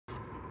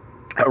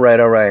All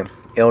right.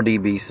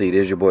 LDBC,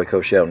 this is your boy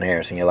Coach Shelton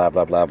Harrison. You're live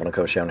on the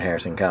Coach Shelton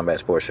Harrison Combat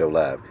Sports Show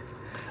Live.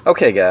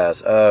 Okay,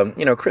 guys.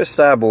 Cris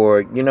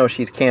Cyborg,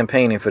 she's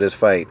campaigning for this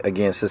fight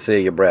against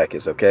Cecilia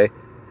Braekhus, okay?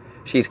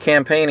 She's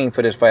campaigning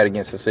for this fight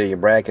against Cecilia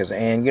Braekhus,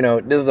 and,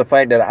 this is a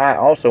fight that I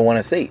also want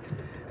to see,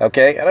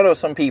 okay? And I know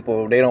some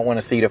people, they don't want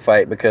to see the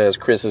fight because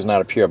Cris is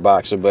not a pure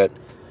boxer, but,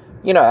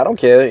 I don't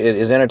care. It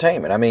is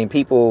entertainment. I mean,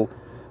 people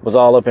was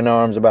all up in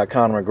arms about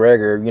Conor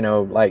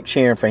McGregor,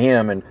 cheering for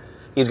him, and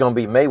he's going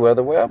to beat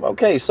Mayweather. Well,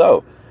 okay,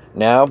 so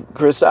now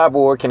Cris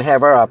Cyborg can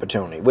have her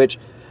opportunity, which,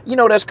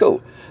 that's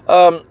cool.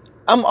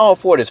 I'm all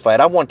for this fight.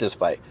 I want this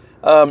fight.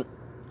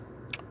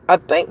 I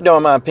think, though,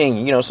 in my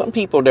opinion, some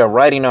people, they're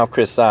writing off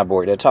Cris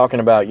Cyborg. They're talking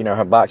about,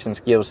 her boxing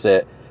skill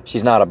set.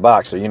 She's not a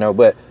boxer,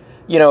 but,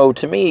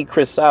 to me,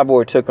 Cris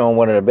Cyborg took on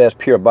one of the best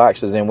pure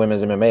boxers in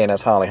women's MMA, and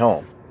that's Holly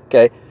Holm,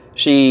 okay?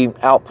 She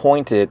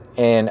outpointed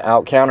and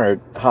outcountered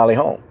Holly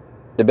Holm,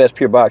 the best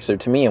pure boxer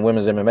to me in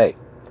women's MMA.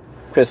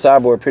 Cris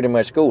Cyborg pretty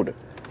much schooled her,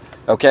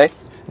 okay?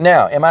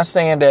 Now, am I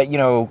saying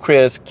that,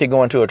 Cris could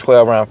go into a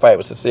 12-round fight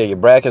with Cecilia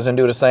Braekhus and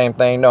do the same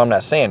thing? No, I'm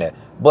not saying that.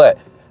 But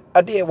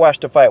I did watch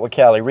the fight with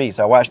Callie Reese.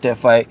 I watched that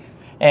fight,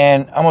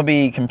 and I'm going to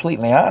be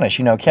completely honest.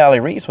 Callie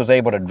Reese was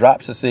able to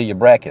drop Cecilia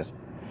Braekhus,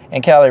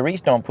 and Callie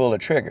Reese don't pull the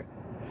trigger.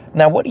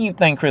 Now, what do you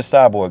think Cris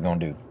Cyborg going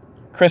to do?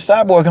 Cris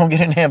Cyborg going to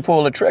get in there and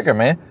pull the trigger,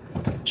 man.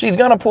 She's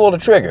going to pull the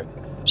trigger.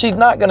 She's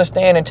not going to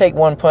stand and take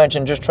one punch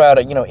and just try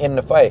to, end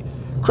the fight.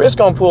 Cris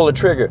going to pull the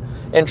trigger,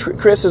 and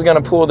Cris is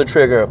going to pull the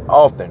trigger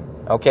often,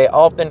 okay?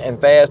 Often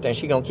and fast, and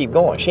she going to keep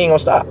going. She ain't going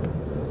to stop.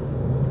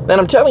 And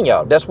I'm telling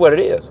y'all, that's what it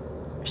is.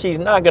 She's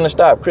not going to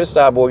stop. Cris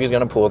Cyborg is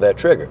going to pull that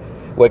trigger.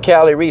 Where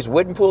Callie Reese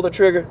wouldn't pull the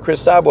trigger,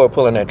 Cris Cyborg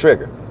pulling that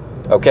trigger,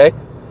 okay?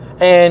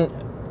 And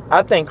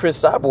I think Cris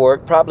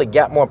Cyborg probably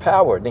got more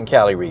power than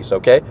Callie Reese,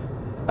 okay?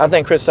 I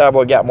think Cris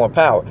Cyborg got more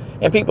power.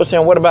 And people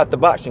saying, what about the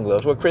boxing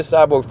gloves? Well, Cris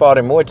Cyborg fought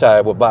in Muay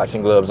Thai with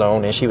boxing gloves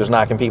on, and she was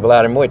knocking people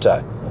out in Muay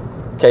Thai.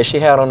 Okay, she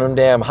had on them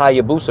damn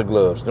Hayabusa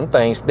gloves. Them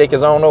things thick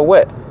as I don't know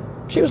what.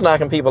 She was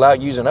knocking people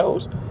out using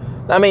those.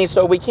 I mean,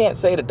 so we can't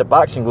say that the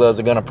boxing gloves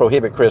are going to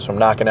prohibit Cris from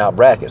knocking out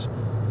Braekhus.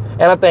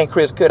 And I think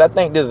Cris could. I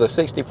think this is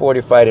a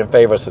 60-40 fight in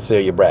favor of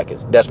Cecilia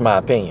Braekhus. That's my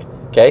opinion,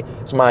 okay?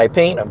 It's my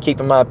opinion. I'm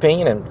keeping my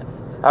opinion,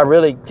 and I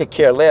really could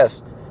care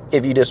less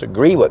if you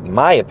disagree with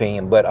my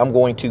opinion, but I'm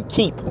going to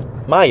keep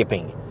my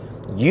opinion.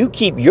 You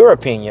keep your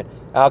opinion,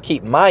 I'll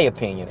keep my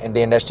opinion, and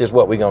then that's just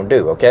what we're going to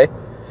do, okay?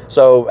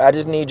 So I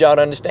just need y'all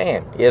to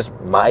understand. It's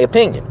my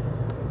opinion,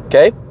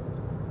 okay?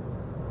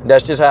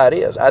 That's just how it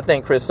is. I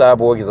think Cris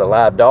Cyborg is a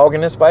live dog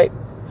in this fight.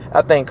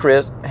 I think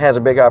Cris has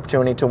a big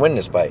opportunity to win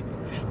this fight.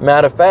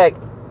 Matter of fact,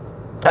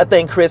 I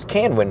think Cris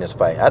can win this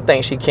fight. I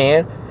think she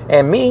can.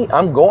 And me,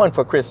 I'm going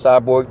for Cris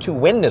Cyborg to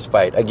win this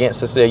fight against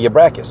Cecilia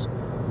Braekhus.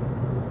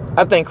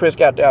 I think Cris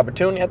got the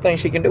opportunity. I think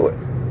she can do it.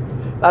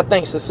 I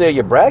think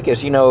Cecilia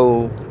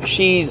Braekhus,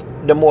 she's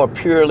the more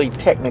purely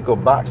technical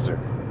boxer.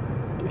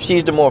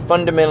 She's the more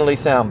fundamentally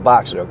sound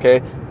boxer,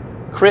 okay?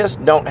 Cris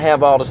don't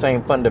have all the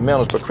same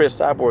fundamentals, but Cris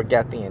Cyborg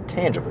got the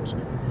intangibles.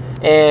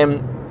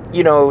 And,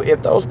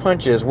 if those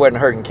punches wasn't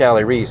hurting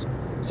Callie Reese,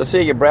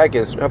 Cecilia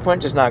Braekhus, her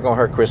punch is not going to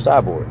hurt Cris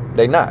Cyborg.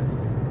 They not.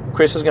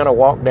 Cris is going to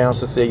walk down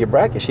Cecilia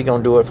Braekhus. She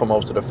going to do it for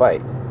most of the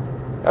fight.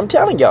 I'm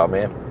telling y'all,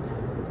 man.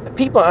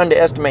 People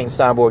underestimating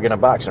Cyborg in a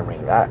boxing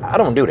ring. I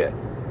don't do that.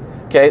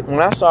 Okay, when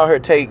I saw her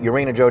take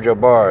Urena Jojo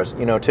Bars,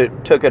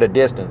 took her the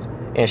distance,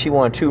 and she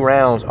won 2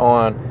 rounds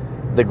on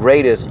the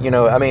greatest,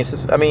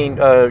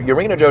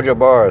 Urena Jojo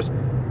Bars,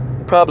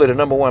 probably the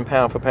 #1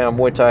 pound-for-pound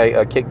Muay Thai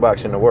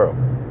kickboxer in the world.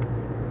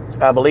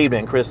 I believed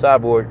in Cris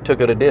Cyborg, took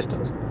her the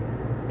distance,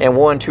 and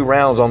won 2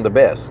 rounds on the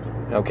best,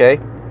 okay?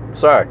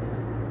 Sorry.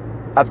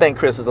 I think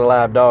Cris is a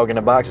live dog in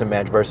a boxing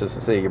match versus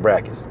Cecilia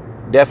Braekhus.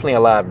 Definitely a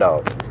live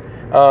dog.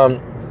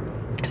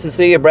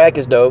 Cecilia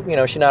Braekhus, though,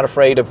 she's not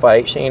afraid to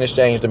fight. She ain't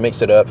exchanged to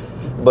mix it up.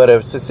 But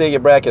if Cecilia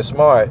Braekhus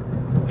smart,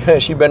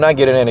 she better not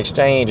get in an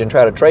exchange and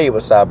try to trade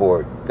with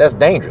Cyborg. That's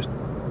dangerous.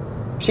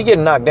 She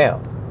getting knocked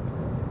down.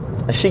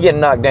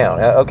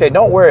 Okay,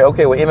 don't worry.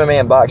 Okay, well, MMA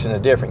and boxing is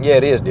different. Yeah,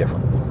 it is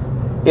different.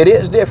 It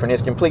is different.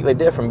 It's completely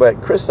different.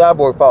 But Cris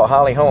Cyborg fought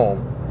Holly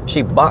Holm.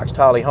 She boxed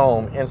Holly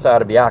Holm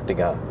inside of the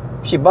octagon.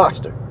 She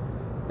boxed her.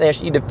 Then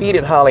she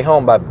defeated Holly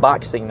Holm by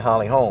boxing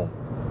Holly Holm.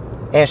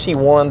 And she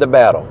won the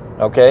battle,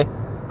 okay?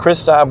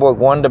 Cris Cyborg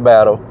won the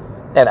battle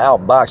and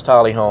outboxed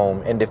Holly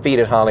Holm and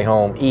defeated Holly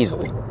Holm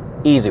easily.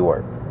 Easy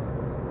work.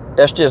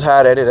 That's just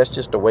how that is. That's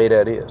just the way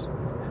that is.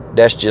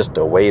 That's just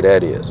the way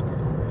that is.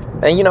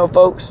 And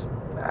folks,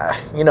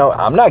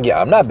 I'm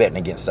not betting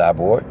against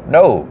Cyborg.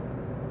 No,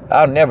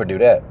 I'll never do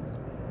that.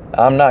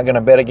 I'm not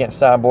gonna bet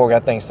against Cyborg. I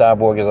think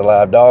Cyborg is a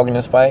live dog in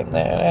this fight, and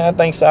I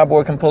think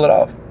Cyborg can pull it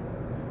off.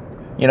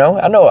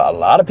 I know a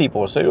lot of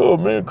people will say, "Oh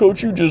man,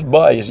 Coach, you just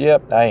biased."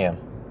 Yep, I am.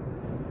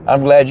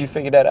 I'm glad you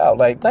figured that out.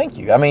 Thank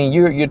you. I mean,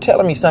 you're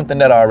telling me something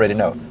that I already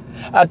know.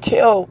 I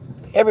tell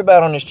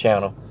everybody on this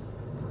channel,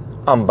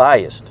 I'm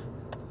biased,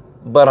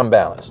 but I'm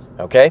balanced,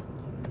 okay?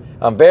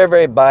 I'm very,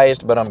 very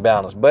biased, but I'm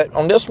balanced. But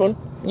on this one,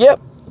 yep,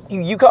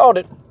 you called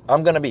it.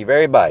 I'm going to be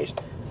very biased.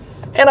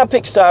 And I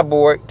picked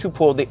Cyborg to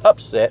pull the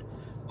upset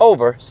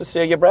over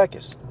Cecilia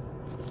Braekhus.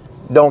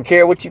 Don't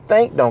care what you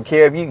think. Don't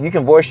care if you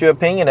can voice your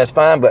opinion. That's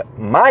fine. But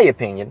my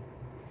opinion,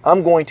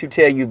 I'm going to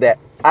tell you that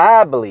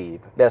I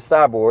believe that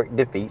Cyborg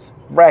defeats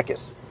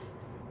Braekhus.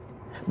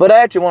 But I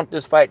actually want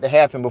this fight to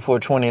happen before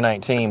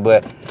 2019.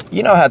 But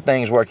you know how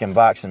things work in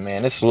boxing,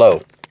 man. It's slow,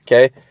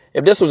 okay?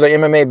 If this was an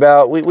MMA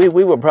bout, we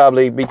would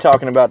probably be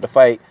talking about the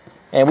fight,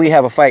 and we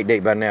have a fight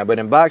date by now. But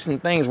in boxing,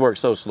 things work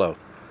so slow.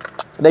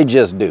 They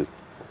just do.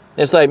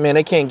 It's like, man,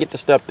 they can't get the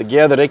stuff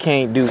together. They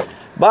can't do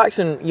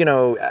boxing. You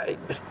know,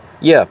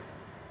 yeah.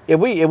 If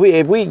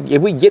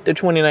we get to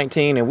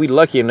 2019 and we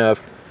lucky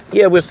enough,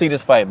 yeah, we'll see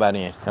this fight by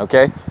then.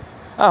 Okay,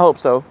 I hope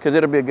so, because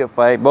it'll be a good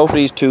fight. Both of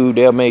these two,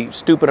 they'll make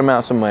stupid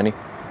amounts of money.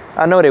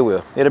 I know they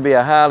will. It'll be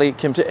a highly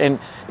and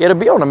it'll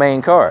be on the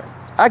main card.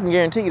 I can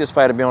guarantee you this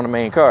fight will be on the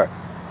main card.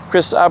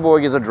 Cris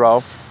Cyborg is a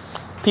draw.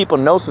 People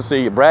know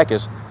Cecilia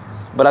Braekhus,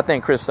 but I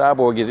think Cris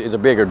Cyborg is a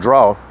bigger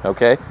draw.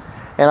 Okay.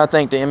 And I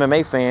think the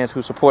MMA fans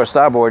who support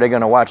Cyborg, they're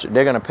going to watch it.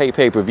 They're going to pay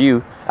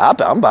pay-per-view.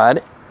 I'm buying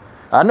it.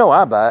 I know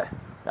I buy it.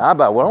 I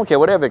buy it. Well, I don't care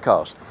whatever it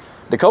costs.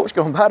 The coach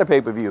going to buy the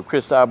pay-per-view of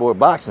Cris Cyborg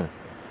boxing.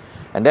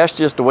 And that's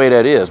just the way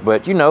that is.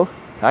 But, you know,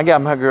 I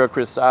got my girl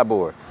Cris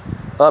Cyborg.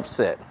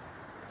 Upset.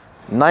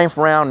 9th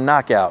round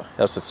knockout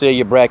of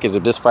Cecilia Braekhus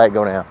if this fight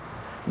go down.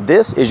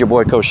 This is your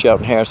boy, Coach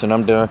Shelton Harrison.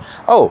 I'm done.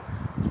 Oh,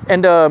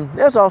 and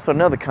there's also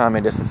another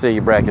comment that Cecilia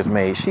Braekhus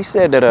made. She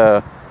said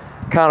that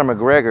Conor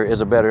McGregor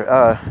is a better,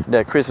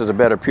 that Cris is a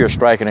better pure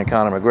striker than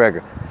Conor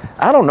McGregor.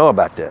 I don't know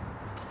about that.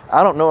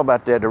 I don't know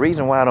about that. The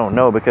reason why I don't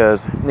know,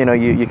 because, you know,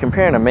 you're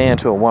comparing a man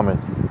to a woman.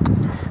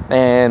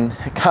 And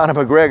Conor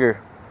McGregor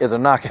is a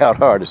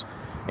knockout artist.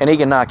 And he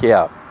can knock you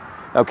out.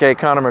 Okay,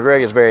 Conor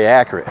McGregor is very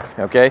accurate.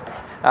 Okay,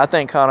 I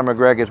think Conor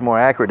McGregor is more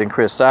accurate than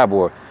Cris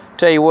Cyborg.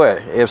 Tell you what,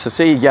 if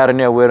Cecilia got in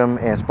there with him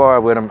and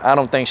sparred with him, I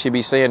don't think she'd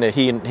be saying that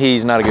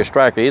he's not a good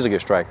striker. He's a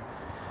good striker.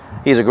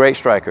 He's a great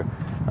striker.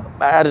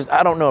 I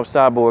don't know if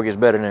Cyborg is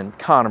better than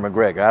Conor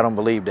McGregor. I don't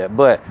believe that.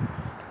 But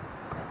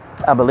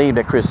I believe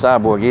that Cris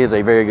Cyborg is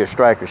a very good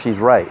striker. She's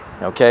right,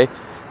 okay?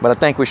 But I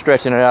think we're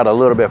stretching it out a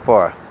little bit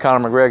far.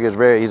 Conor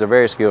McGregor he's a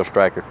very skilled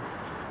striker.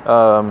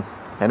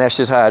 And that's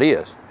just how it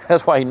is.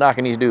 That's why he's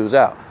knocking these dudes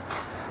out.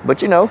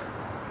 But, you know,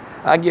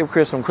 I give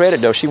Cris some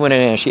credit, though. She went in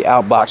there and she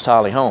outboxed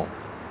Holly Holm.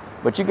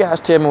 But you guys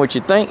tell me what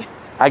you think.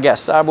 I got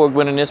Cyborg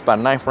winning this by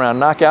 9th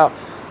round knockout.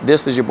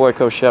 This is your boy,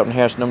 Coach Shelton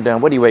Harrison. I'm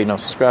done. What are you waiting on?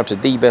 Subscribe to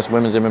the best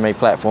women's MMA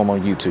platform on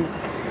YouTube.